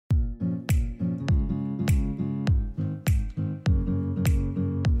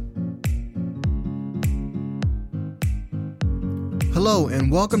Hello,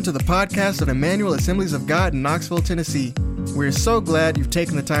 and welcome to the podcast of Emmanuel Assemblies of God in Knoxville, Tennessee. We're so glad you've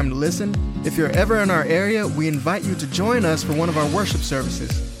taken the time to listen. If you're ever in our area, we invite you to join us for one of our worship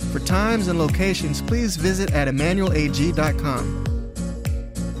services. For times and locations, please visit at emmanuelag.com.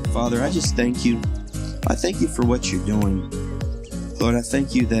 Father, I just thank you. I thank you for what you're doing. Lord, I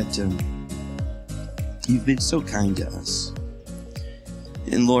thank you that you've been so kind to us.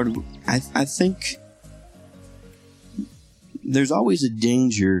 And Lord, I think there's always a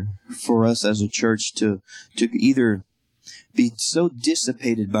danger for us as a church to either be so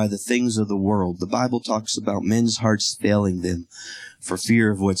dissipated by the things of the world. The Bible talks about men's hearts failing them for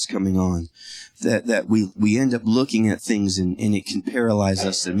fear of what's coming on. That we end up looking at things and it can paralyze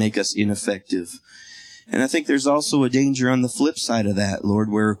us and make us ineffective. And I think there's also a danger on the flip side of that, Lord,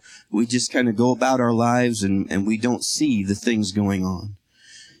 where we just kind of go about our lives and we don't see the things going on.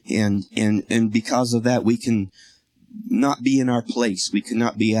 And because of that, we can not be in our place. We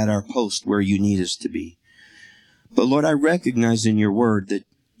cannot be at our post where you need us to be. But Lord, I recognize in your word that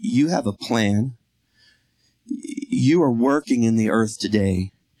you have a plan. You are working in the earth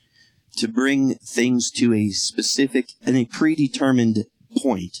today to bring things to a specific and a predetermined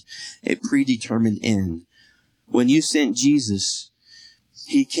point, a predetermined end. When you sent Jesus,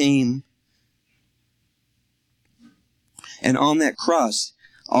 he came, and on that cross,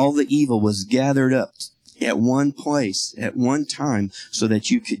 all the evil was gathered up at one place, at one time, so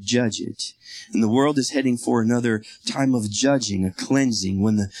that you could judge it. And the world is heading for another time of judging, a cleansing,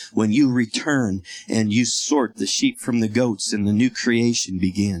 when you return and you sort the sheep from the goats and the new creation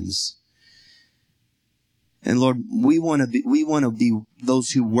begins. And Lord, we want to be those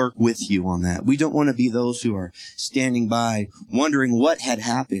who work with you on that. We don't want to be those who are standing by wondering what had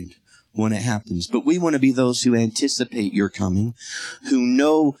happened when it happens. But we want to be those who anticipate your coming, who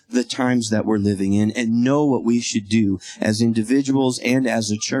know the times that we're living in and know what we should do as individuals and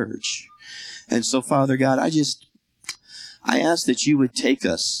as a church. And so, Father God, I ask that you would take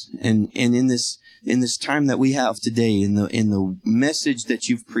us and in this time that we have today, in the message that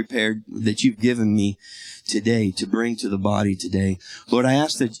you've prepared, that you've given me today to bring to the body today, Lord, I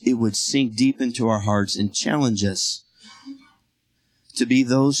ask that it would sink deep into our hearts and challenge us to be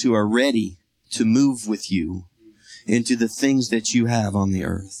those who are ready to move with you into the things that you have on the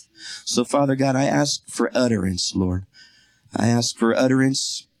earth. So, Father God, I ask for utterance, Lord. I ask for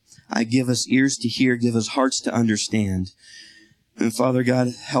utterance. I give us ears to hear, give us hearts to understand. And Father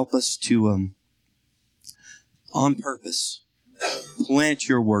God, help us to, on purpose, plant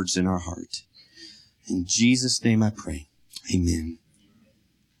your words in our heart. In Jesus' name I pray. Amen.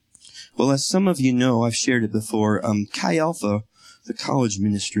 Well, as some of you know, I've shared it before, Chi Alpha, the college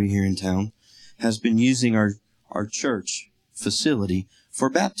ministry here in town, has been using our church facility for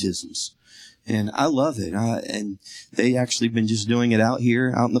baptisms. And I love it. And they actually been just doing it out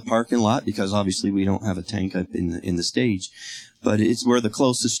in the parking lot, because obviously we don't have a tank up in the stage. But we're the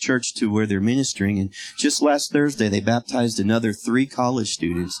closest church to where they're ministering. And just last Thursday, they baptized another 3 college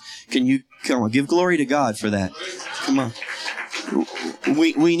students. Can you come on, give glory to God for that? Come on.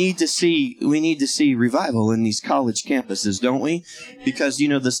 We need to see revival in these college campuses, don't we? Because,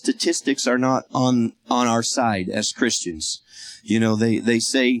 the statistics are not on our side as Christians. They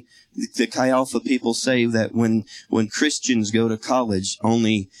say, the Chi Alpha people say that when Christians go to college,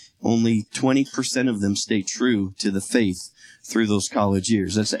 only 20% of them stay true to the faith through those college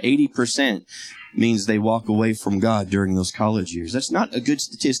years. That's 80% means they walk away from God during those college years. That's not a good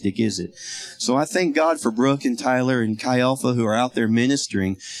statistic, is it? So I thank God for Brooke and Tyler and Chi Alpha, who are out there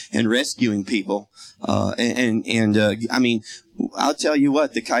ministering and rescuing people. I mean, I'll tell you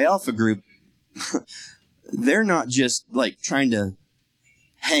what, the Chi Alpha group, they're not just like trying to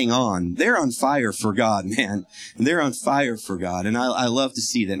hang on. They're on fire for God, man. They're on fire for God. And I love to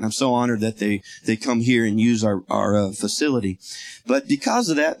see that. And I'm so honored that they come here and use our facility. But because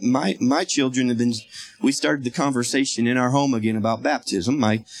of that, my children we started the conversation in our home again about baptism.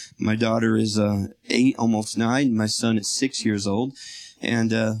 My daughter is 8, almost 9. My son is 6 years old.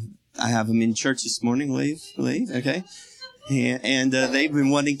 And I have him in church this morning. Wave, okay. And they've been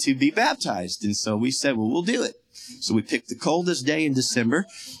wanting to be baptized. And so we said, well, we'll do it. So we picked the coldest day in December.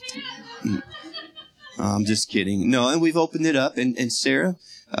 I'm just kidding. No, and we've opened it up. And Sarah,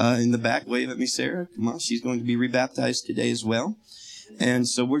 in the back, wave at me, Sarah. Come on, she's going to be rebaptized today as well. And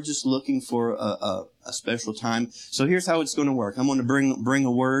so we're just looking for a special time. So here's how it's going to work. I'm going to bring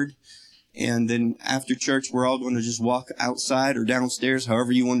a word. And then after church, we're all going to just walk outside or downstairs,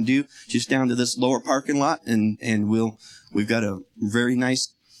 however you want to do, just down to this lower parking lot. And we've got a very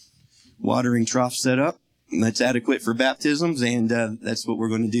nice watering trough set up. That's adequate for baptisms, and that's what we're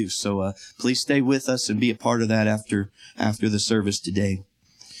going to do. So please stay with us and be a part of that after the service today.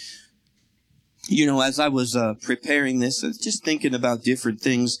 You know, as I was preparing this, just thinking about different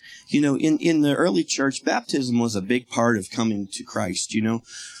things, you know, in the early church, baptism was a big part of coming to Christ. You know,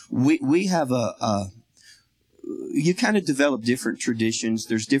 we have you kind of develop different traditions.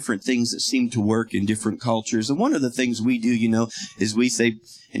 There's different things that seem to work in different cultures. And one of the things we do, you know, is we say,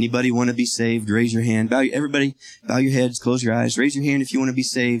 anybody want to be saved? Raise your hand. Everybody, bow your heads, close your eyes. Raise your hand if you want to be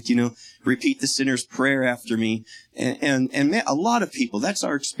saved. You know, repeat the sinner's prayer after me. And man, a lot of people, that's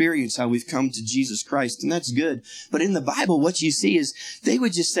our experience, how we've come to Jesus Christ. And that's good. But in the Bible, what you see is they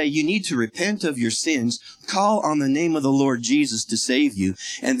would just say, you need to repent of your sins, call on the name of the Lord Jesus to save you.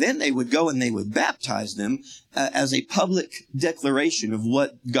 And then they would go and they would baptize them as a public declaration of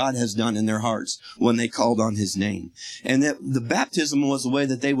what God has done in their hearts when they called on His name. And that the baptism was a way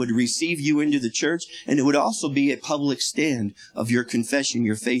that they would receive you into the church, and it would also be a public stand of your confession,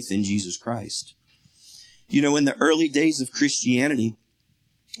 your faith in Jesus Christ. You know, in the early days of Christianity,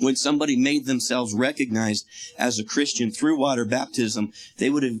 when somebody made themselves recognized as a Christian through water baptism, they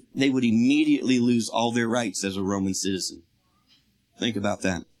would immediately lose all their rights as a Roman citizen. Think about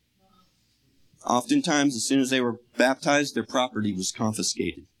that. Oftentimes, as soon as they were baptized, their property was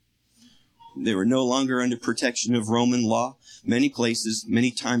confiscated. They were no longer under protection of Roman law. Many places, many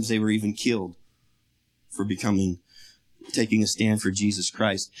times they were even killed for taking a stand for Jesus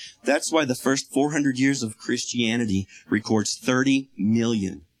Christ. That's why the first 400 years of Christianity records 30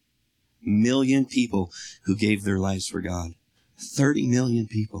 million people who gave their lives for God. 30 million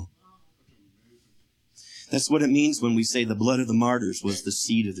people. That's what it means when we say the blood of the martyrs was the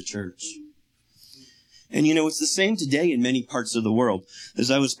seed of the church. And you know, it's the same today in many parts of the world.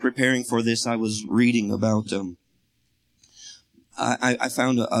 As I was preparing for this, I was reading about, I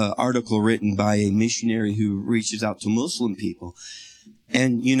found an article written by a missionary who reaches out to Muslim people.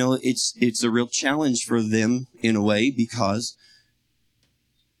 And, you know, it's a real challenge for them in a way because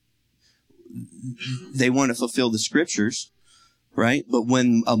they want to fulfill the scriptures, right? But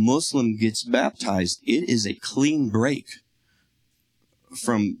when a Muslim gets baptized, it is a clean break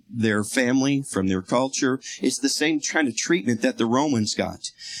from their family, from their culture. It's the same kind of treatment that the Romans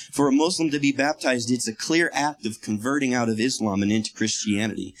got. For a Muslim to be baptized, it's a clear act of converting out of Islam and into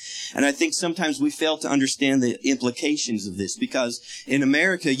Christianity. And I think sometimes we fail to understand the implications of this, because in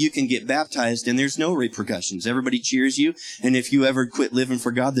America, you can get baptized and there's no repercussions. Everybody cheers you, and if you ever quit living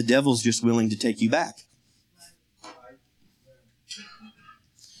for God, the devil's just willing to take you back.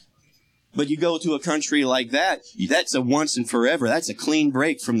 But you go to a country like that, that's a once and forever. That's a clean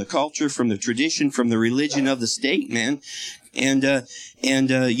break from the culture, from the tradition, from the religion of the state, man. And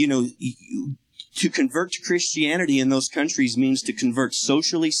you know, to convert to Christianity in those countries means to convert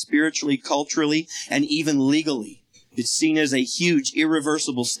socially, spiritually, culturally, and even legally. It's seen as a huge,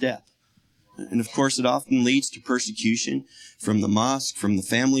 irreversible step. And of course, it often leads to persecution from the mosque, from the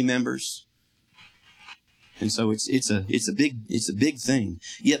family members. And so it's a big thing.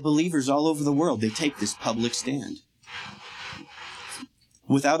 Yet believers all over the world, they take this public stand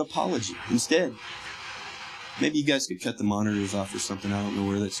without apology. Instead, maybe you guys could cut the monitors off or something. I don't know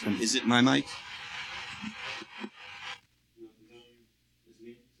where that's coming. Is it my mic?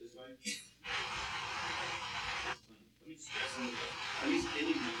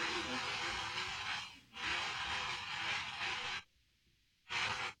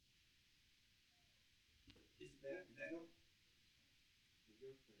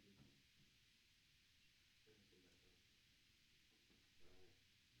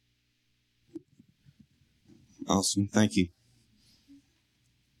 Awesome. Thank you.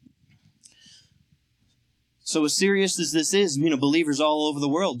 So as serious as this is, you know, believers all over the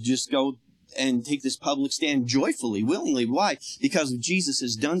world just go and take this public stand joyfully, willingly. Why? Because Jesus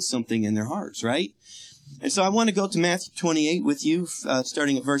has done something in their hearts, right? And so I want to go to Matthew 28 with you,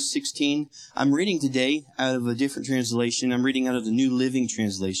 starting at verse 16. I'm reading today out of a different translation. I'm reading out of the New Living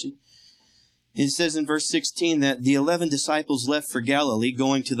Translation. It says in verse 16 that the 11 disciples left for Galilee,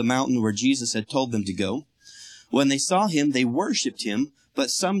 going to the mountain where Jesus had told them to go. When they saw him, they worshipped him,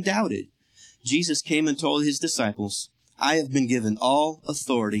 but some doubted. Jesus came and told his disciples, I have been given all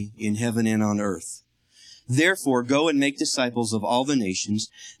authority in heaven and on earth. Therefore, go and make disciples of all the nations,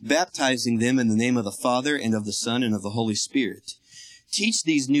 baptizing them in the name of the Father and of the Son and of the Holy Spirit. Teach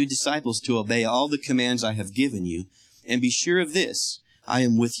these new disciples to obey all the commands I have given you, and be sure of this, I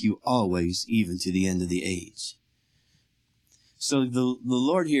am with you always, even to the end of the age. So the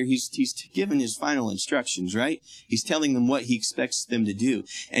Lord here, he's given his final instructions, right? He's telling them what he expects them to do.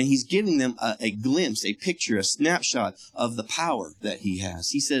 And he's giving them a glimpse, a picture, a snapshot of the power that he has.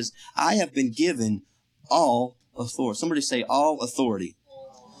 He says, I have been given all authority. Somebody say all authority.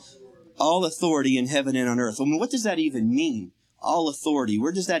 All authority in heaven and on earth. I mean, what does that even mean? All authority.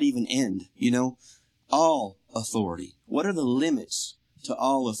 Where does that even end? All authority. What are the limits to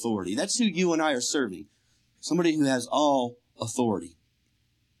all authority? That's who you and I are serving. Somebody who has all authority.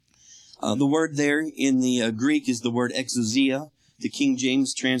 The word there in the Greek is the word exousia. The King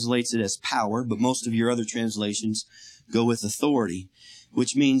James translates it as power, but most of your other translations go with authority,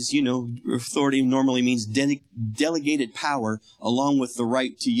 which means, authority normally means delegated power along with the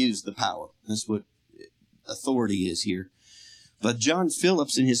right to use the power. That's what authority is here. But John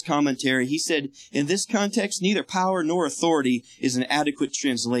Phillips, in his commentary, he said, in this context, neither power nor authority is an adequate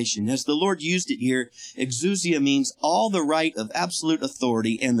translation. As the Lord used it here, exousia means all the right of absolute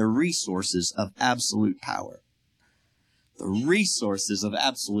authority and the resources of absolute power. The resources of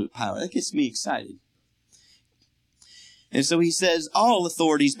absolute power. That gets me excited. And so he says, all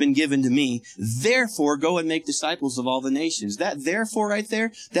authority has been given to me. Therefore, go and make disciples of all the nations. That therefore right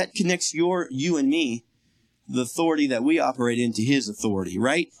there, that connects you and me, the authority that we operate into his authority,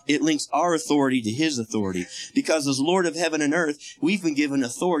 right? It links our authority to his authority. Because as Lord of heaven and earth, we've been given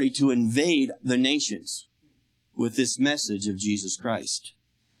authority to invade the nations with this message of Jesus Christ.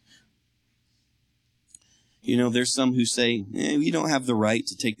 There's some who say, you don't have the right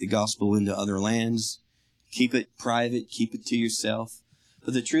to take the gospel into other lands. Keep it private. Keep it to yourself.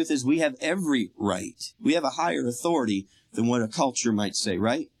 But the truth is we have every right. We have a higher authority than what a culture might say,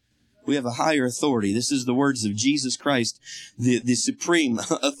 right? We have a higher authority. This is the words of Jesus Christ, the supreme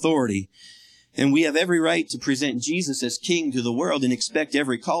authority. And we have every right to present Jesus as king to the world and expect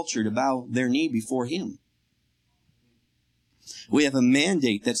every culture to bow their knee before him. We have a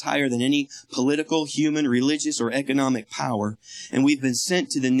mandate that's higher than any political, human, religious, or economic power. And we've been sent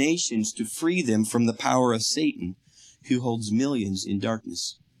to the nations to free them from the power of Satan, who holds millions in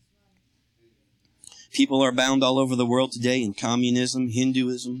darkness. People are bound all over the world today in communism,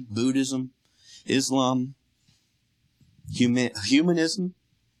 Hinduism, Buddhism, Islam, humanism,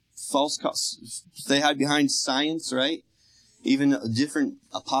 they hide behind science, right? Even different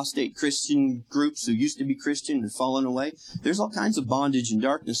apostate Christian groups who used to be Christian and fallen away. There's all kinds of bondage and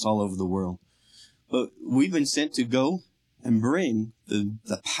darkness all over the world. But we've been sent to go and bring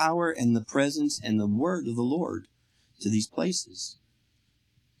the power and the presence and the word of the Lord to these places.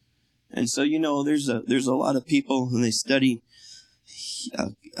 And so, there's a lot of people when they study,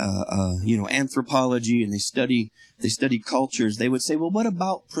 anthropology and they study cultures. They would say, well, what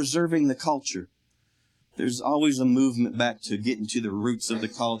about preserving the culture? There's always a movement back to getting to the roots of the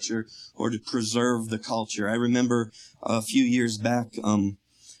culture or to preserve the culture. I remember a few years back,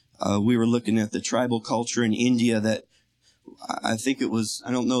 we were looking at the tribal culture in India that I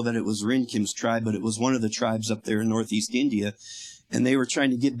don't know that it was Rinkim's tribe, but it was one of the tribes up there in northeast India. And they were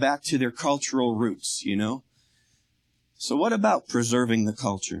trying to get back to their cultural roots, So what about preserving the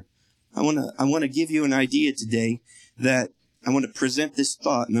culture? I want to give you an idea today that I want to present this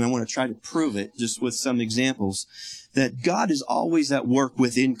thought, and then I want to try to prove it just with some examples, that God is always at work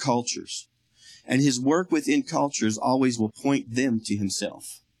within cultures. And his work within cultures always will point them to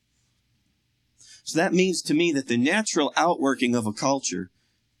himself. So that means to me that the natural outworking of a culture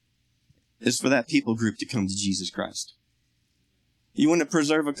is for that people group to come to Jesus Christ. You want to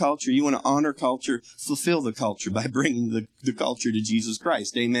preserve a culture, you want to honor culture, fulfill the culture by bringing the culture to Jesus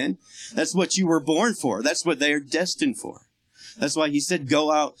Christ. Amen? That's what you were born for. That's what they are destined for. That's why he said, go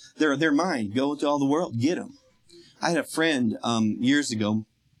out, they're mine, go into all the world, get them. I had a friend years ago,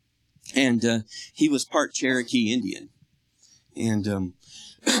 and he was part Cherokee Indian. And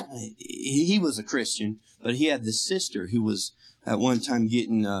he was a Christian, but he had this sister who was at one time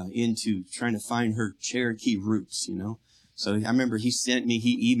getting into trying to find her Cherokee roots, So I remember he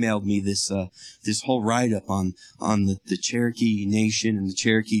emailed me this whole write-up on the Cherokee nation and the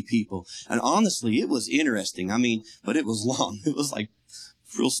Cherokee people. And honestly, it was interesting. But it was long. It was like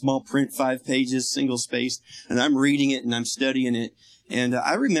real small print, 5 pages, single spaced. And I'm reading it and I'm studying it. And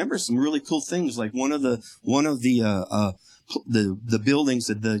I remember some really cool things. Like one of the buildings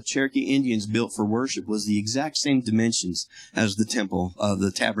that the Cherokee Indians built for worship was the exact same dimensions as the temple,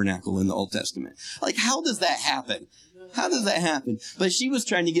 the tabernacle in the Old Testament. Like, how does that happen? How does that happen? But she was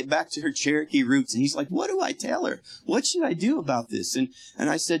trying to get back to her Cherokee roots. And he's like, what do I tell her? What should I do about this? And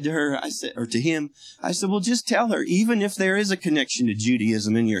I said to her, to him, well, just tell her, even if there is a connection to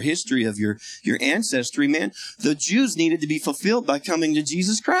Judaism in your history of your ancestry, man, the Jews needed to be fulfilled by coming to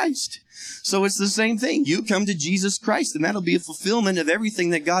Jesus Christ. So it's the same thing. You come to Jesus Christ, and that'll be a fulfillment of everything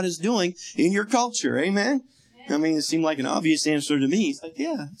that God is doing in your culture. Amen? It seemed like an obvious answer to me. He's like,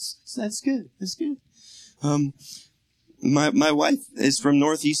 yeah, that's good. That's good. My wife is from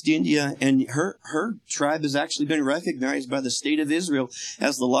Northeast India, and her tribe has actually been recognized by the state of Israel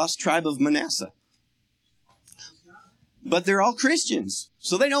as the lost tribe of Manasseh. But they're all Christians,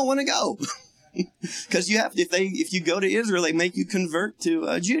 so they don't want to go. Because if you go to Israel, they make you convert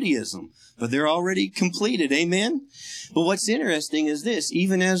to Judaism. But they're already completed. Amen. But what's interesting is this: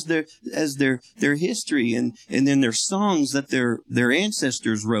 even as their history and then their songs that their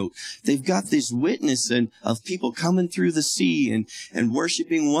ancestors wrote, they've got this witness of people coming through the sea and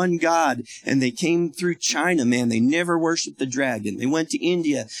worshiping one God. And they came through China, man. They never worshiped the dragon. They went to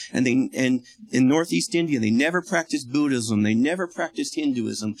India, and in Northeast India, they never practiced Buddhism. They never practiced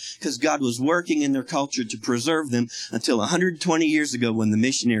Hinduism, because God was working in their culture to preserve them until 120 years ago, when the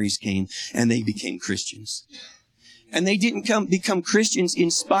missionaries came and they became Christians. And they didn't become Christians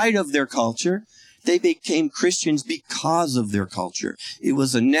in spite of their culture. They became Christians because of their culture. It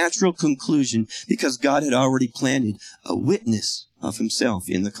was a natural conclusion, because God had already planted a witness of himself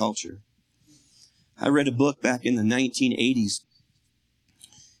in the culture. I read a book back in the 1980s.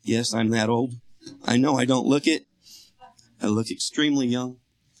 Yes, I'm that old. I know I don't look it. I look extremely young.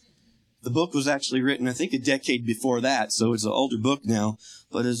 The book was actually written, I think, a decade before that, so it's an older book now.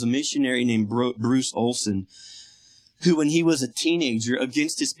 But as a missionary named Bruce Olson, who, when he was a teenager,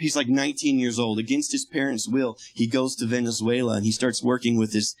 he's like 19 years old, against his parents' will, he goes to Venezuela and he starts working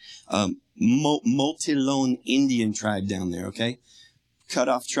with this Motilone Indian tribe down there, okay? Cut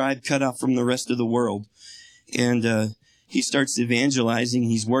off tribe, cut off from the rest of the world. And he starts evangelizing.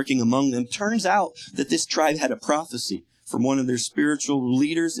 He's working among them. Turns out that this tribe had a prophecy from one of their spiritual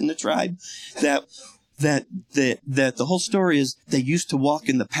leaders in the tribe that the whole story is they used to walk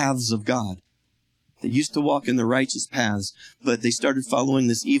in the paths of God. They used to walk in the righteous paths, but they started following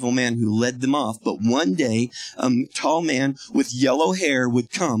this evil man who led them off. But one day, a tall man with yellow hair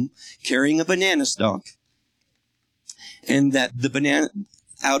would come carrying a banana stalk, and out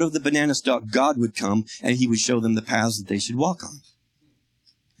of the banana stalk, God would come and he would show them the paths that they should walk on.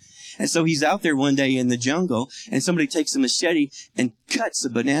 And so he's out there one day in the jungle, and somebody takes a machete and cuts a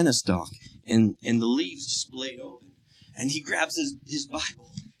banana stalk, and the leaves just blade open. And he grabs his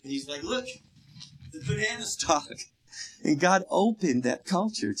Bible, and he's like, look, the banana stalk. And God opened that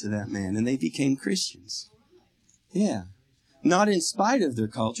culture to that man, and they became Christians. Yeah. Not in spite of their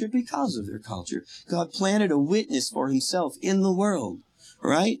culture, because of their culture. God planted a witness for himself in the world,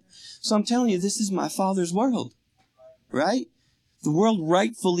 right? So I'm telling you, this is my Father's world, right? The world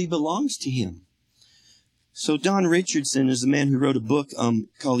rightfully belongs to him. So Don Richardson is a man who wrote a book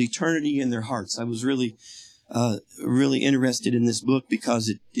called Eternity in Their Hearts. I was really interested in this book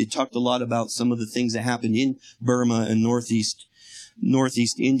because it talked a lot about some of the things that happened in Burma and Northeast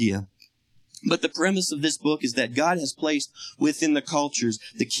India. But the premise of this book is that God has placed within the cultures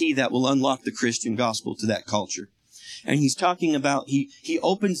the key that will unlock the Christian gospel to that culture. And he's talking about, he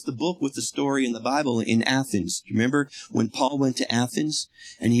opens the book with the story in the Bible in Athens. Do you remember when Paul went to Athens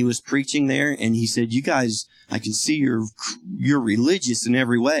and he was preaching there, and he said, you guys, I can see you're religious in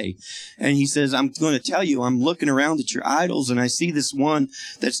every way. And he says, I'm going to tell you, I'm looking around at your idols, and I see this one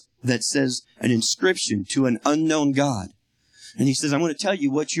that says an inscription to an unknown God. And he says, I'm going to tell you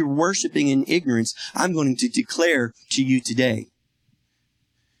what you're worshiping in ignorance, I'm going to declare to you today.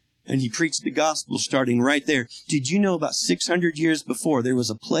 And he preached the gospel starting right there. Did you know about 600 years before there was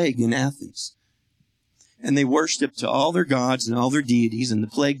a plague in Athens? And they worshipped to all their gods and all their deities, and the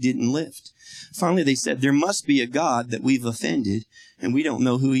plague didn't lift. Finally, they said, there must be a God that we've offended, and we don't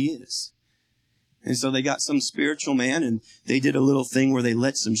know who he is. And so they got some spiritual man, and they did a little thing where they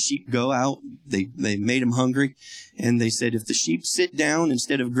let some sheep go out. They made them hungry, and they said, if the sheep sit down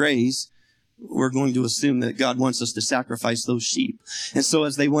instead of graze, we're going to assume that God wants us to sacrifice those sheep. And so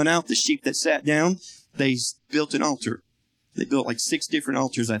as they went out, the sheep that sat down, they built an altar. They built like 6 different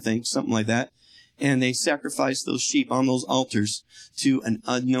altars, I think, something like that. And they sacrificed those sheep on those altars to an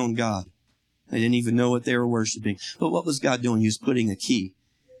unknown God. They didn't even know what they were worshiping. But what was God doing? He was putting a key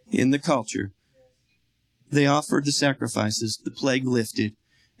in the culture. They offered the sacrifices, the plague lifted,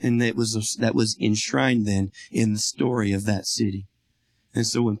 and that was enshrined then in the story of that city. And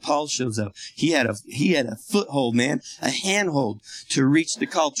so when Paul shows up, he had a foothold, man, a handhold to reach the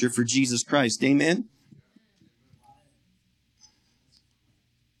culture for Jesus Christ. Amen?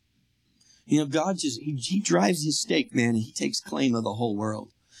 You know, God he drives his stake, man, and he takes claim of the whole world.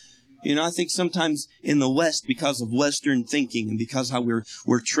 You know, I think sometimes in the West, because of Western thinking and because how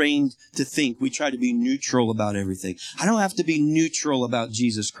we're trained to think, we try to be neutral about everything. I don't have to be neutral about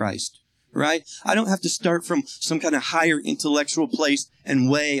Jesus Christ. right? I don't have to start from some kind of higher intellectual place and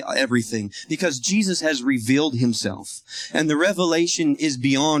weigh everything, because Jesus has revealed himself. And the revelation is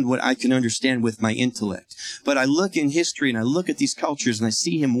beyond what I can understand with my intellect. But I look in history and I look at these cultures and I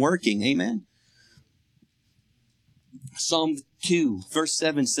see him working. Amen? Psalm 2, verse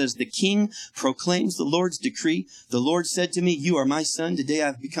 7 says, "The king proclaims the Lord's decree. The Lord said to me, you are my son. Today I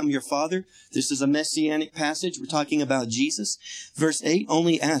have become your father." This is a messianic passage. We're talking about Jesus. Verse 8,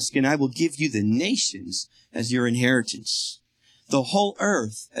 "Only ask, and I will give you the nations as your inheritance, the whole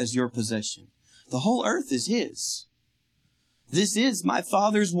earth as your possession." The whole earth is his. This is my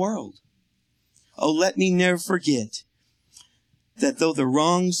Father's world. Oh, let me never forget that though the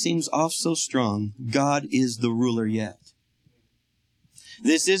wrong seems oft so strong, God is the ruler yet.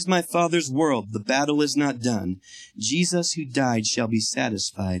 This is my Father's world. The battle is not done. Jesus who died shall be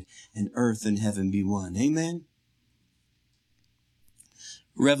satisfied, and earth and heaven be one. Amen?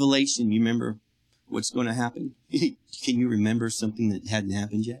 Revelation, you remember what's going to happen? Can you remember something that hadn't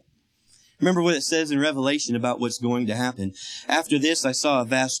happened yet? Remember what it says in Revelation about what's going to happen. "After this, I saw a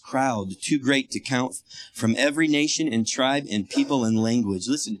vast crowd, too great to count, from every nation and tribe and people and language."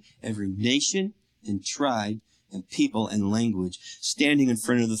 Listen, every nation and tribe and people and language, standing in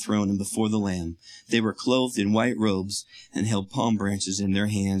front of the throne and before the Lamb. They were clothed in white robes and held palm branches in their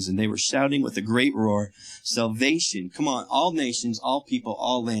hands, and they were shouting with a great roar, "Salvation," come on, all nations, all people,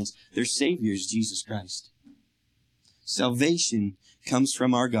 all lands. Their Savior is Jesus Christ. "Salvation comes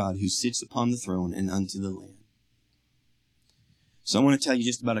from our God who sits upon the throne and unto the Lamb." So I want to tell you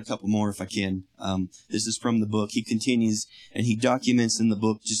just about a couple more if I can. This is from the book. He continues and he documents in the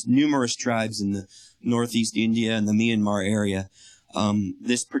book just numerous tribes in the northeast India and the Myanmar area.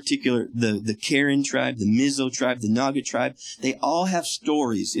 This particular, the Karen tribe, the Mizo tribe, the Naga tribe, they all have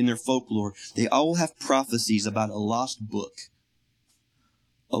stories in their folklore. They all have prophecies about a lost book.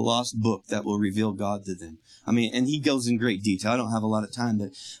 A lost book that will reveal God to them. I mean, and he goes in great detail. I don't have a lot of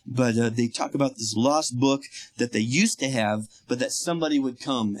time, but they talk about this lost book that they used to have, but that somebody would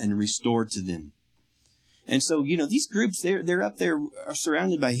come and restore to them. And so, these groups, they're up there are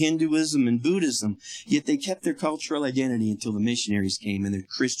surrounded by Hinduism and Buddhism, yet they kept their cultural identity until the missionaries came, and they're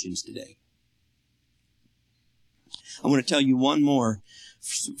Christians today. I want to tell you one more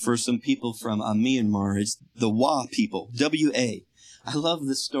for some people from Myanmar. It's the Wa people, W-A. I love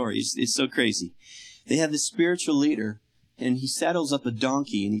this story. It's so crazy. They have this spiritual leader, and he saddles up a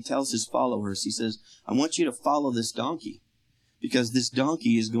donkey, and he tells his followers, he says, "I want you to follow this donkey, because this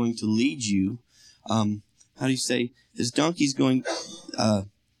donkey is going to lead you." This donkey's going,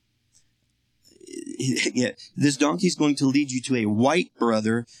 this donkey's going to lead you to a white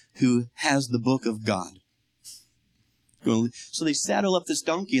brother who has the book of God. So they saddle up this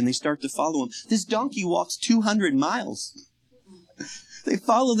donkey and they start to follow him. This donkey walks 200 miles. They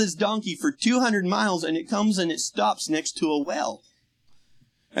follow this donkey for 200 miles, and it comes and it stops next to a well.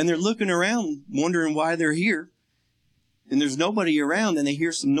 And they're looking around, wondering why they're here. And there's nobody around, and they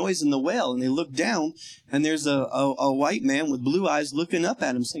hear some noise in the well, and they look down, and there's a white man with blue eyes looking up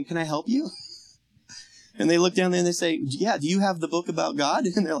at him saying, "Can I help you?" And they look down there and they say, "Yeah, do you have the book about God?"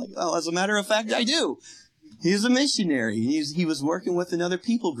 And they're like, "Oh, as a matter of fact, I do." He's a missionary. He was working with another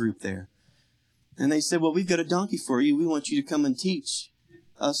people group there. And they said, "Well, we've got a donkey for you. We want you to come and teach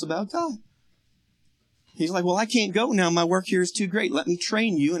us about God." He's like, "Well, I can't go now. My work here is too great. Let me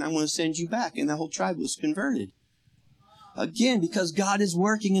train you, and I'm going to send you back." And the whole tribe was converted. Again, because God is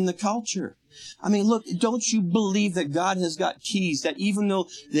working in the culture. I mean, look, don't you believe that God has got keys, that even though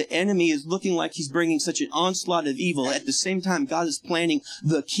the enemy is looking like he's bringing such an onslaught of evil, at the same time, God is planting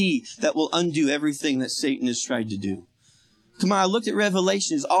the key that will undo everything that Satan has tried to do. Come on, I looked at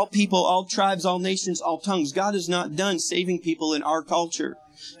Revelations. All people, all tribes, all nations, all tongues. God is not done saving people in our culture,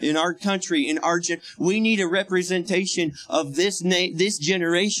 in our country, in our we need a representation of this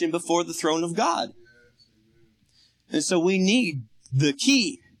generation before the throne of God. And so we need the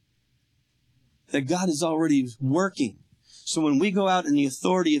key that God is already working. So when we go out in the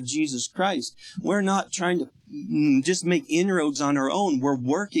authority of Jesus Christ, we're not trying to just make inroads on our own. We're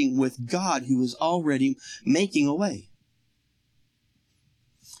working with God who is already making a way.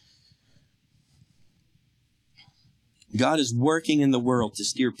 God is working in the world to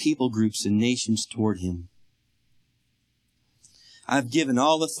steer people groups and nations toward Him. I have been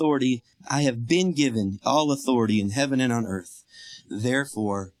given all authority in heaven and on earth.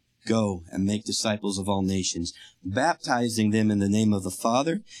 Therefore, go and make disciples of all nations, baptizing them in the name of the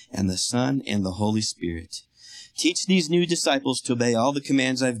Father and the Son and the Holy Spirit. Teach these new disciples to obey all the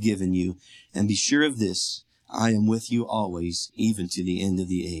commands I've given you, and be sure of this, I am with you always, even to the end of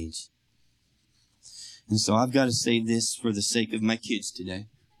the age. And so I've got to say this for the sake of my kids today.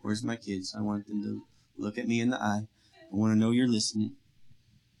 Where's my kids? I want them to look at me in the eye. I want to know you're listening.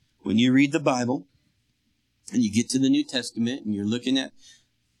 When you read the Bible and you get to the New Testament and you're looking at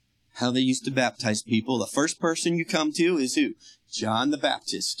how they used to baptize people, the first person you come to is who? John the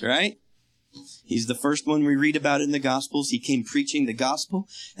Baptist, right? He's the first one we read about in the Gospels. He came preaching the gospel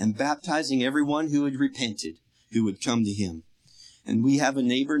and baptizing everyone who had repented, who would come to him. And we have a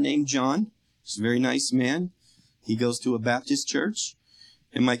neighbor named John. He's a very nice man. He goes to a Baptist church,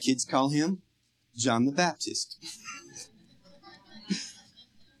 and my kids call him John the Baptist.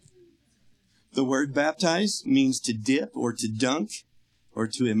 The word baptize means to dip or to dunk or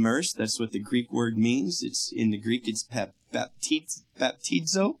to immerse. That's what the Greek word means. It's in the Greek, it's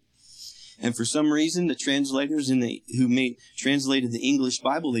baptizo. And for some reason, the translators who translated the English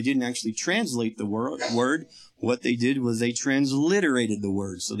Bible, they didn't actually translate the word. What they did was they transliterated the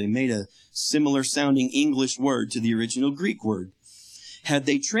word. So they made a similar sounding English word to the original Greek word. Had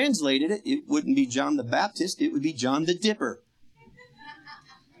they translated it, it wouldn't be John the Baptist, it would be John the Dipper.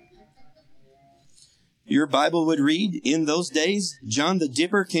 Your Bible would read, in those days, John the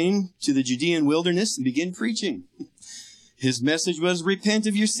Dipper came to the Judean wilderness and began preaching. His message was, repent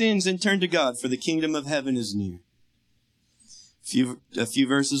of your sins and turn to God, for the kingdom of heaven is near. A few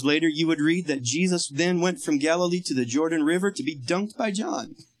verses later, you would read that Jesus then went from Galilee to the Jordan River to be dunked by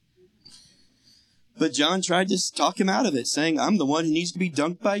John. But John tried to talk him out of it, saying, I'm the one who needs to be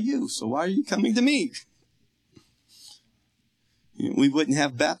dunked by you, so why are you coming to me? We wouldn't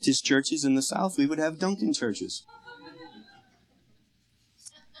have Baptist churches in the South. We would have Dunkin' churches.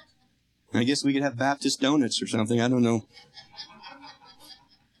 I guess we could have Baptist donuts or something. I don't know.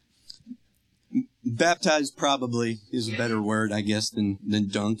 Baptized probably is a better word, I guess, than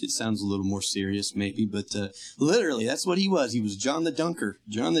dunked. It sounds a little more serious, maybe. But literally, that's what he was. He was John the Dunker,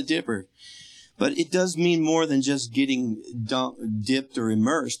 John the Dipper. But it does mean more than just getting dipped or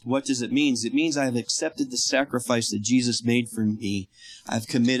immersed. What does it mean? It means I have accepted the sacrifice that Jesus made for me. I've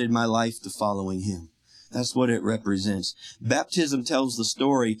committed my life to following him. That's what it represents. Baptism tells the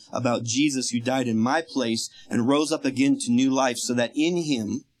story about Jesus who died in my place and rose up again to new life so that in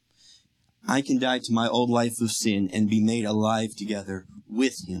him I can die to my old life of sin and be made alive together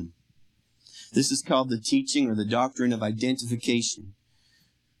with him. This is called the teaching or the doctrine of identification.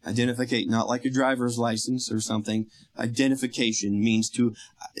 Identificate, not like a driver's license or something. Identification means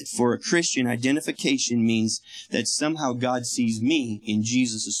for a Christian, identification means that somehow God sees me in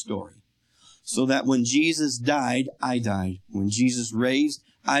Jesus' story. So that when Jesus died, I died. When Jesus raised,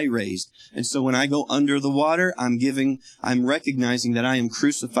 I raised. And so when I go under the water, I'm recognizing that I am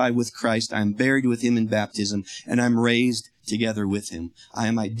crucified with Christ. I'm buried with him in baptism, and I'm raised together with him. I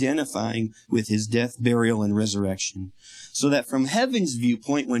am identifying with his death, burial, and resurrection. So that from heaven's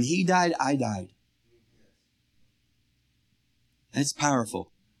viewpoint, when he died, I died. That's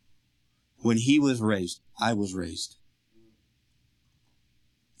powerful. When he was raised, I was raised.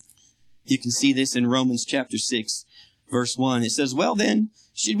 You can see this in Romans chapter 6, verse 1. It says, well then,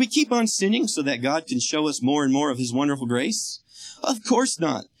 should we keep on sinning so that God can show us more and more of his wonderful grace? Of course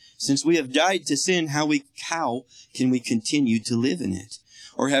not. Since we have died to sin, how can we continue to live in it?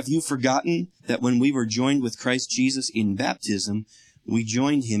 Or have you forgotten that when we were joined with Christ Jesus in baptism, we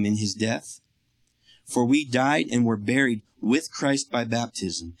joined him in his death? For we died and were buried with Christ by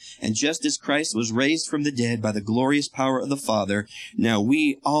baptism. And just as Christ was raised from the dead by the glorious power of the Father, now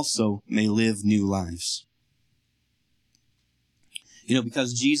we also may live new lives. You know,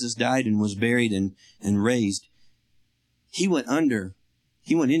 because Jesus died and was buried and raised, he went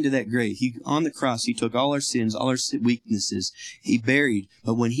into that grave. On the cross, he took all our sins, all our weaknesses. He buried.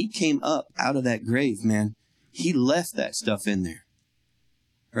 But when he came up out of that grave, man, he left that stuff in there.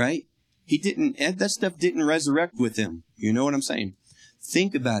 Right? That stuff didn't resurrect with him. You know what I'm saying?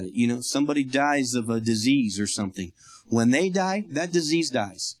 Think about it. You know, somebody dies of a disease or something. When they die, that disease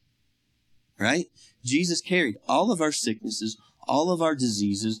dies. Right? Jesus carried all of our sicknesses, all of our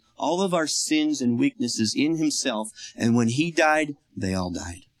diseases, all of our sins and weaknesses in himself. And when he died, they all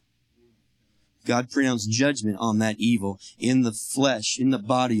died. God pronounced judgment on that evil in the flesh, in the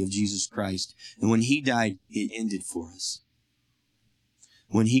body of Jesus Christ. And when he died, it ended for us.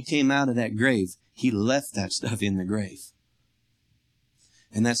 When he came out of that grave, he left that stuff in the grave.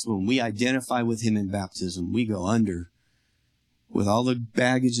 And that's when we identify with him in baptism. We go under with all the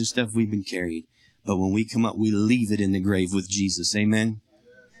baggage and stuff we've been carried. But when we come up, we leave it in the grave with Jesus. Amen?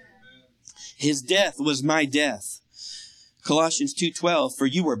 His death was my death. Colossians 2:12, for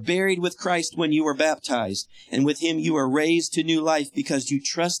you were buried with Christ when you were baptized, and with him you were raised to new life because you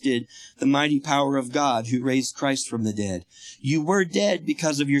trusted the mighty power of God who raised Christ from the dead. You were dead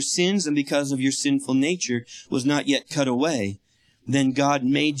because of your sins and because of your sinful nature was not yet cut away. then God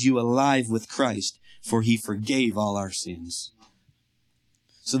made you alive with Christ, for he forgave all our sins.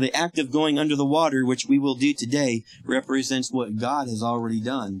 So the act of going under the water, which we will do today, represents what God has already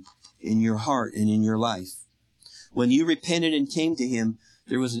done in your heart and in your life. When you repented and came to him,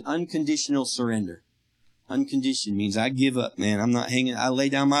 there was an unconditional surrender. Unconditioned means I give up, man. I'm not hanging. I lay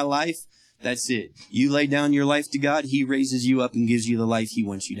down my life. That's it. You lay down your life to God, he raises you up and gives you the life he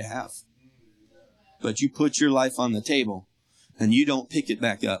wants you to have. But you put your life on the table and you don't pick it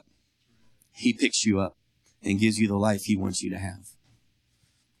back up. He picks you up and gives you the life he wants you to have.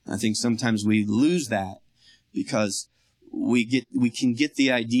 I think sometimes we lose that because we can get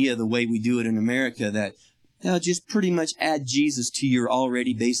the idea the way we do it in America that just pretty much add Jesus to your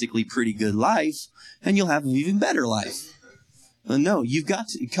already basically pretty good life and you'll have an even better life. No, you've got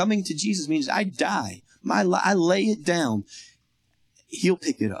to, coming to Jesus means I die. I lay it down. He'll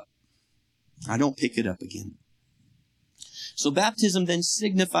pick it up. I don't pick it up again. So baptism then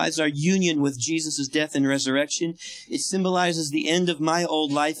signifies our union with Jesus' death and resurrection. It symbolizes the end of my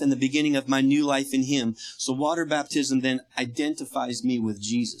old life and the beginning of my new life in him. So water baptism then identifies me with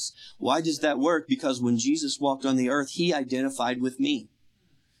Jesus. Why does that work? Because when Jesus walked on the earth, he identified with me.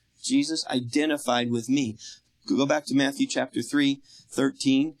 Jesus identified with me. Go back to Matthew chapter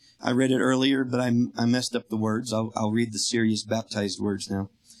 3:13. I read it earlier, but I messed up the words. I'll read the serious baptized words now.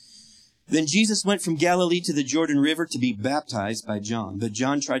 Then Jesus went from Galilee to the Jordan River to be baptized by John. But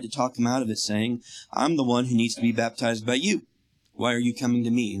John tried to talk him out of it, saying, I'm the one who needs to be baptized by you. Why are you coming to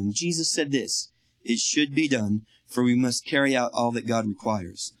me? And Jesus said this, it should be done, for we must carry out all that God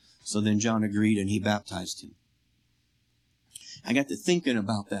requires. So then John agreed and he baptized him. I got to thinking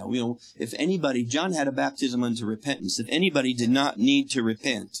about that. If anybody, John had a baptism unto repentance. If anybody did not need to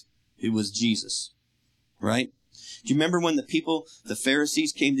repent, it was Jesus. Right? Do you remember when the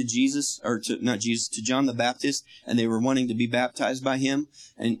Pharisees came to Jesus, to John the Baptist, and they were wanting to be baptized by him?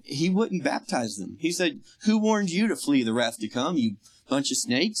 And he wouldn't baptize them. He said, who warned you to flee the wrath to come, you bunch of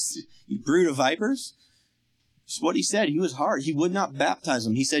snakes, you brood of vipers? That's what he said. He was hard. He would not baptize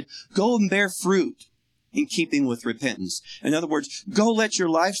them. He said, go and bear fruit in keeping with repentance. In other words, go let your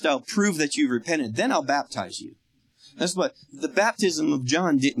lifestyle prove that you've repented. Then I'll baptize you. That's what the baptism of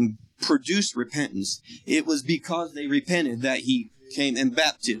John didn't produce repentance. It was because they repented that he came and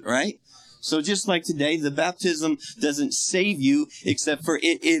baptized, right? So just like today, the baptism doesn't save you, except for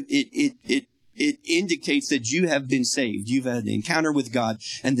it indicates that you have been saved. You've had an encounter with God,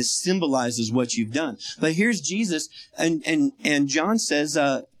 and this symbolizes what you've done. But here's Jesus, and John says,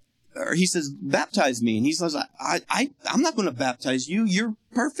 he says, baptize me. And he says, I'm not going to baptize you. You're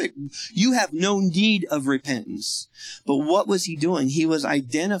perfect. You have no need of repentance. But what was he doing? He was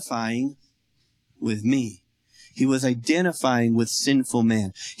identifying with me. He was identifying with sinful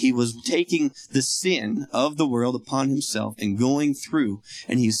man. He was taking the sin of the world upon himself and going through,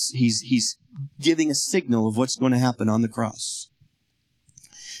 and he's giving a signal of what's going to happen on the cross.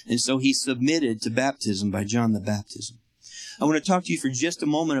 And so he submitted to baptism by John the Baptist. I want to talk to you for just a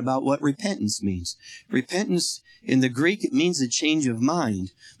moment about what repentance means. Repentance, in the Greek, it means a change of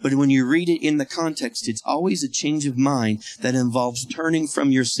mind. But when you read it in the context, it's always a change of mind that involves turning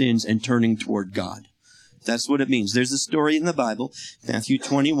from your sins and turning toward God. That's what it means. There's a story in the Bible, Matthew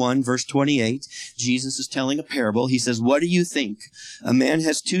 21, verse 28. Jesus is telling a parable. He says, what do you think? A man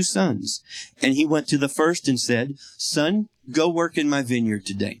has 2 sons. And he went to the first and said, son, go work in my vineyard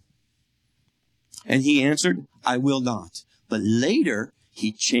today. And he answered, I will not. But later,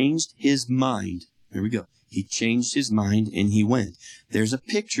 he changed his mind. There we go. He changed his mind and he went. There's a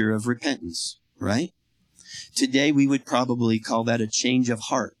picture of repentance, right? Today, we would probably call that a change of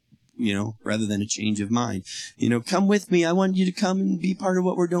heart, rather than a change of mind. Come with me. I want you to come and be part of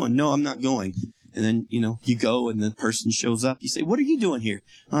what we're doing. No, I'm not going. And then, you go and the person shows up. You say, what are you doing here?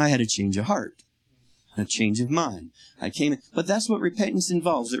 I had a change of heart, a change of mind. I came in. But that's what repentance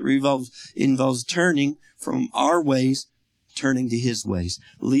involves. It involves turning from our ways, turning to his ways,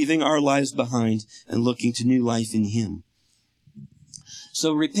 leaving our lives behind and looking to new life in him.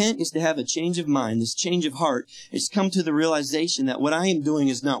 So repent is to have a change of mind, this change of heart. It's come to the realization that what I am doing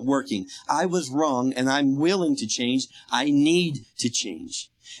is not working. I was wrong and I'm willing to change. I need to change.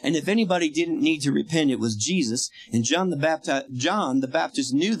 And if anybody didn't need to repent, it was Jesus. And John the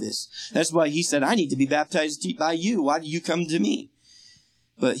Baptist knew this. That's why he said, I need to be baptized by you. Why do you come to me?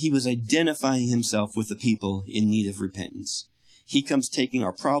 But he was identifying himself with the people in need of repentance. He comes taking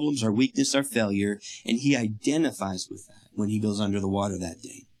our problems, our weakness, our failure, and he identifies with that when he goes under the water that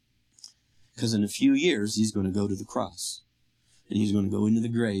day. Because in a few years, he's going to go to the cross. And he's going to go into the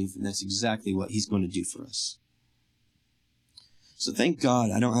grave, and that's exactly what he's going to do for us. So thank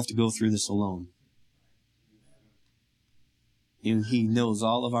God I don't have to go through this alone. He knows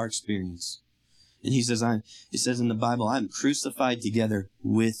all of our experience. And he says, it says in the Bible, I'm crucified together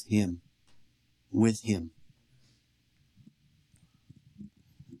with him. With him.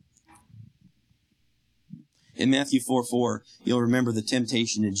 In Matthew 4:4, you'll remember the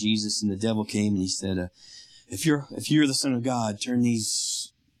temptation of Jesus, and the devil came and he said, if you're the Son of God, turn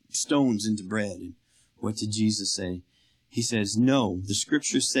these stones into bread. And what did Jesus say? He says, no, the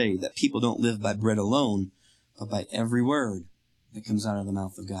scriptures say that people don't live by bread alone, but by every word that comes out of the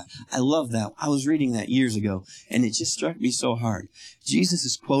mouth of God. I love that. I was reading that years ago, and it just struck me so hard. Jesus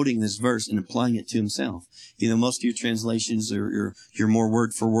is quoting this verse and applying it to himself. Most of your translations or your more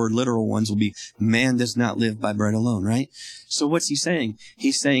word-for-word literal ones will be, man does not live by bread alone, right? So what's he saying?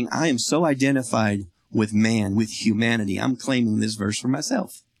 He's saying, I am so identified with man, with humanity. I'm claiming this verse for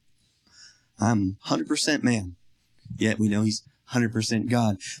myself. I'm 100% man, yet we know he's 100%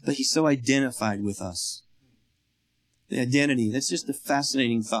 God. But he's so identified with us. The identity, that's just a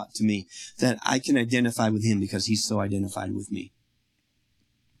fascinating thought to me, that I can identify with him because he's so identified with me.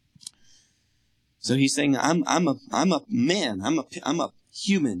 So he's saying, I'm a man, I'm a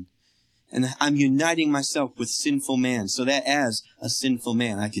human, and I'm uniting myself with sinful man, so that as a sinful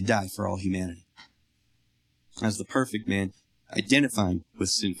man, I could die for all humanity. As the perfect man, identifying with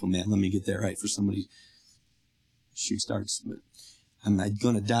sinful man. Let me get that right for somebody. Shoot starts, but I'm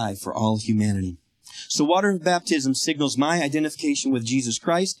going to die for all humanity. So water baptism signals my identification with Jesus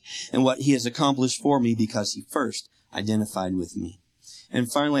Christ and what he has accomplished for me because he first identified with me. And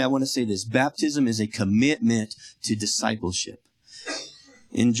finally, I want to say this. Baptism is a commitment to discipleship.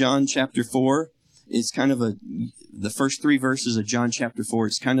 In John chapter 4, it's kind of the first 3 verses of John chapter 4.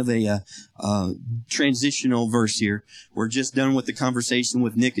 It's kind of a transitional verse here. We're just done with the conversation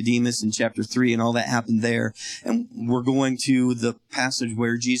with Nicodemus in chapter 3 and all that happened there. And we're going to the passage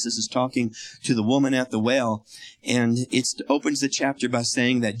where Jesus is talking to the woman at the well. And it opens the chapter by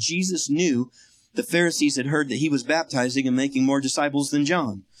saying that Jesus knew the Pharisees had heard that he was baptizing and making more disciples than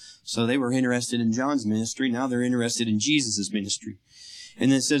John. So they were interested in John's ministry. Now they're interested in Jesus' ministry. And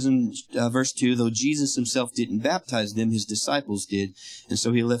then it says in verse 2, though Jesus himself didn't baptize them, his disciples did. And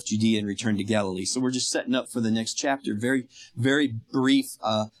so he left Judea and returned to Galilee. So we're just setting up for the next chapter. Very, very brief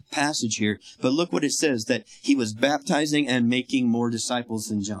passage here. But look what it says, that he was baptizing and making more disciples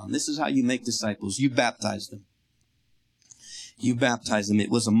than John. This is how you make disciples. You baptize them. You baptize them. It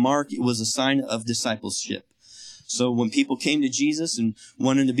was a mark. It was a sign of discipleship. So when people came to Jesus and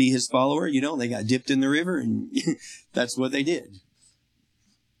wanted to be his follower, they got dipped in the river, and that's what they did.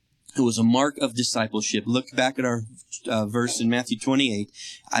 It was a mark of discipleship. Look back at our verse in Matthew 28.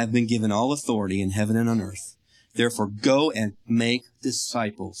 I have been given all authority in heaven and on earth. Therefore, go and make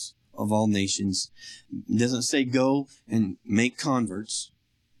disciples of all nations. It doesn't say go and make converts.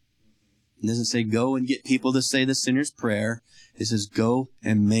 It doesn't say go and get people to say the sinner's prayer. It says go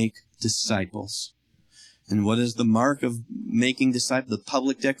and make disciples. And what is the mark of making disciples? The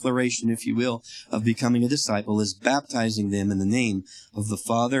public declaration, if you will, of becoming a disciple is baptizing them in the name of the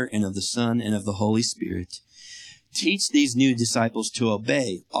Father and of the Son and of the Holy Spirit. Teach these new disciples to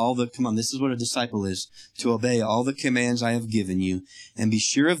obey this is what a disciple is, to obey all the commands I have given you. And be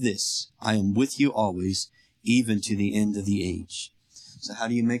sure of this, I am with you always, even to the end of the age. So how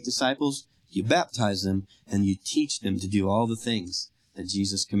do you make disciples? You baptize them and you teach them to do all the things that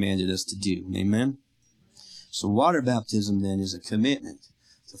Jesus commanded us to do. Amen? So water baptism then is a commitment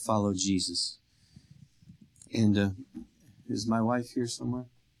to follow Jesus. And is my wife here somewhere?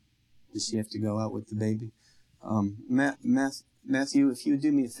 Does she have to go out with the baby? Matthew, if you would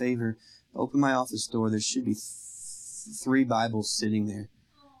do me a favor, open my office door. There should be 3 Bibles sitting there.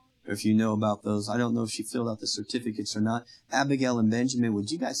 If you know about those. I don't know if she filled out the certificates or not. Abigail and Benjamin,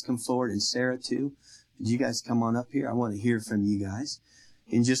 would you guys come forward? And Sarah too? Would you guys come on up here? I want to hear from you guys.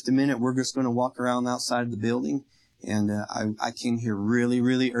 In just a minute, we're just going to walk around outside of the building. And I came here really,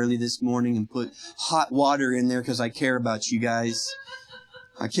 really early this morning and put hot water in there because I care about you guys.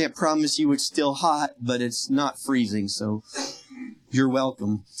 I can't promise you it's still hot, but it's not freezing, so you're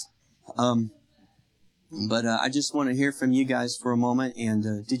welcome. But I just want to hear from you guys for a moment.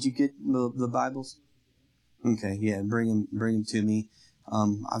 And did you get the Bibles? Okay, yeah, bring them to me.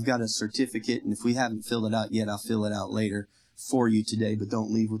 I've got a certificate, and if we haven't filled it out yet, I'll fill it out later for you today, but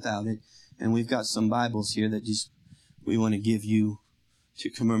don't leave without it. And we've got some Bibles here that we want to give you to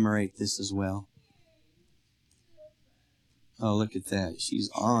commemorate this as well. Oh, look at that.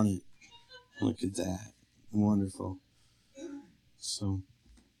 She's on it. Look at that. Wonderful. So,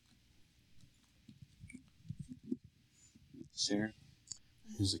 Sarah,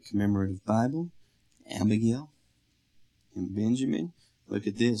 here's a commemorative Bible. Abigail and Benjamin. Look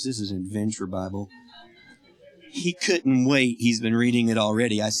at this. This is an adventure Bible. He couldn't wait. He's been reading it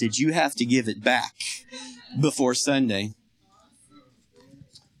already. I said, you have to give it back before Sunday.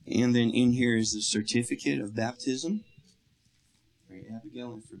 And then in here is the certificate of baptism. For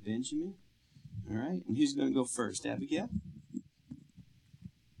Abigail and for Benjamin. All right. And who's going to go first? Abigail?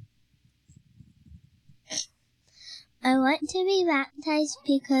 I want to be baptized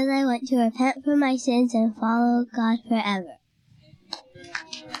because I want to repent for my sins and follow God forever.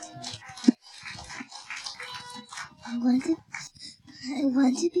 I want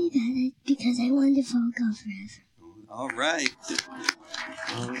to be baptized because I want to follow God forever. All right.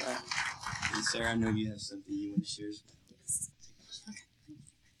 All right. And Sarah, I know you have something you want to share.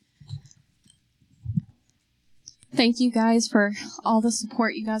 Thank you guys for all the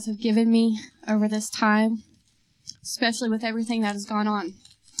support you guys have given me over this time, especially with everything that has gone on.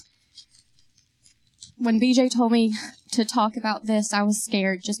 When BJ told me to talk about this, I was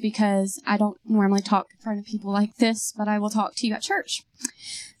scared just because I don't normally talk in front of people like this, but I will talk to you at church.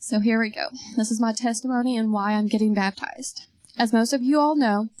 So here we go. This is my testimony and why I'm getting baptized. As most of you all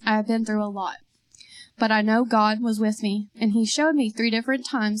know, I have been through a lot, but I know God was with me, and He showed me 3 different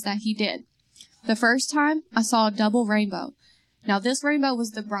times that He did. The first time, I saw a double rainbow. Now, this rainbow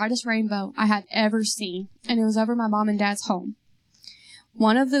was the brightest rainbow I had ever seen, and it was over my mom and dad's home.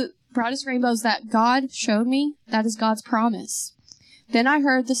 One of the brightest rainbows that God showed me, that is God's promise. Then I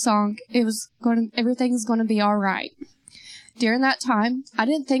heard the song, everything's going to be all right. During that time, I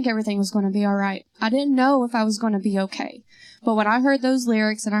didn't think everything was going to be all right. I didn't know if I was going to be okay. But when I heard those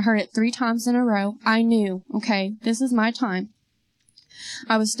lyrics and I heard it 3 times in a row, I knew, okay, this is my time.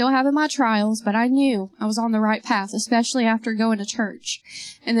 I was still having my trials, but I knew I was on the right path, especially after going to church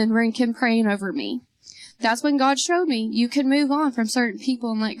and then Rinkin praying over me. That's when God showed me you can move on from certain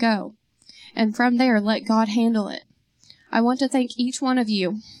people and let go. And from there, let God handle it. I want to thank each one of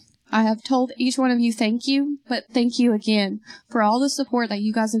you. I have told each one of you thank you, but thank you again for all the support that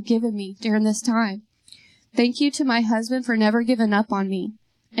you guys have given me during this time. Thank you to my husband for never giving up on me,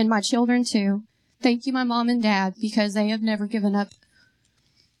 and my children too. Thank you, my mom and dad, because they have never given up.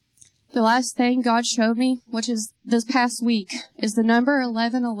 The last thing God showed me, which is this past week, is the number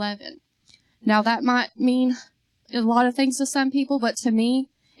 1111. Now that might mean a lot of things to some people, but to me,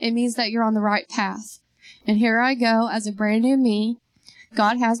 it means that you're on the right path. And here I go as a brand new me.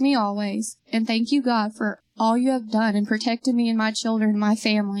 God has me always. And thank you, God, for all you have done in protecting me and my children and my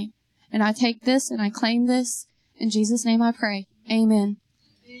family. And I take this and I claim this. In Jesus' name I pray. Amen.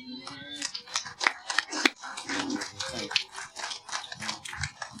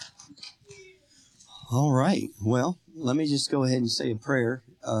 All right. Well, let me just go ahead and say a prayer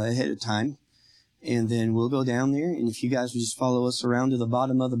ahead of time. And then we'll go down there. And if you guys will just follow us around to the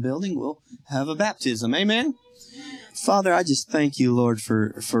bottom of the building, we'll have a baptism. Amen? Father, I just thank you, Lord,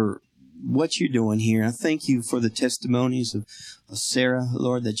 for what you're doing here. I thank you for the testimonies of Sarah,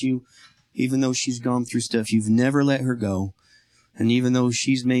 Lord, that you, even though she's gone through stuff, you've never let her go. And even though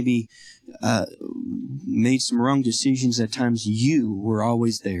she's maybe made some wrong decisions at times, you were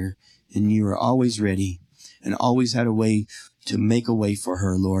always there. And you were always ready and always had a way to make a way for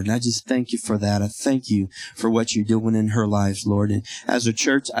her, Lord. And I just thank you for that. I thank you for what you're doing in her lives, Lord. And as a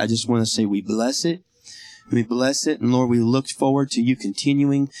church, I just want to say we bless it. We bless it. And Lord, we look forward to you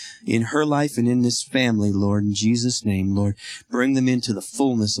continuing in her life and in this family, Lord, in Jesus' name, Lord. Bring them into the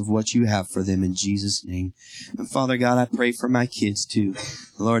fullness of what you have for them in Jesus' name. And Father God, I pray for my kids too.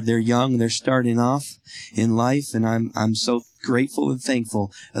 Lord, they're young. They're starting off in life. And I'm so grateful and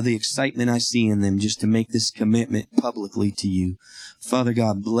thankful of the excitement I see in them just to make this commitment publicly to you. Father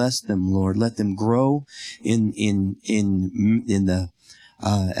God, bless them, Lord. Let them grow in the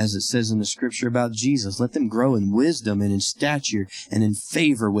as it says in the scripture about Jesus. Let them grow in wisdom and in stature and in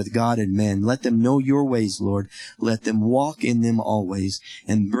favor with God and men. Let them know your ways, Lord. Let them walk in them always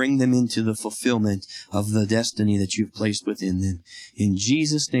and bring them into the fulfillment of the destiny that you've placed within them. In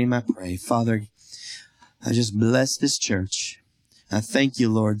Jesus' name I pray. Father, I just bless this church. I thank you,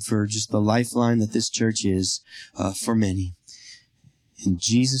 Lord, for just the lifeline that this church is for many. In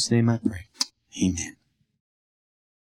Jesus' name I pray. Amen.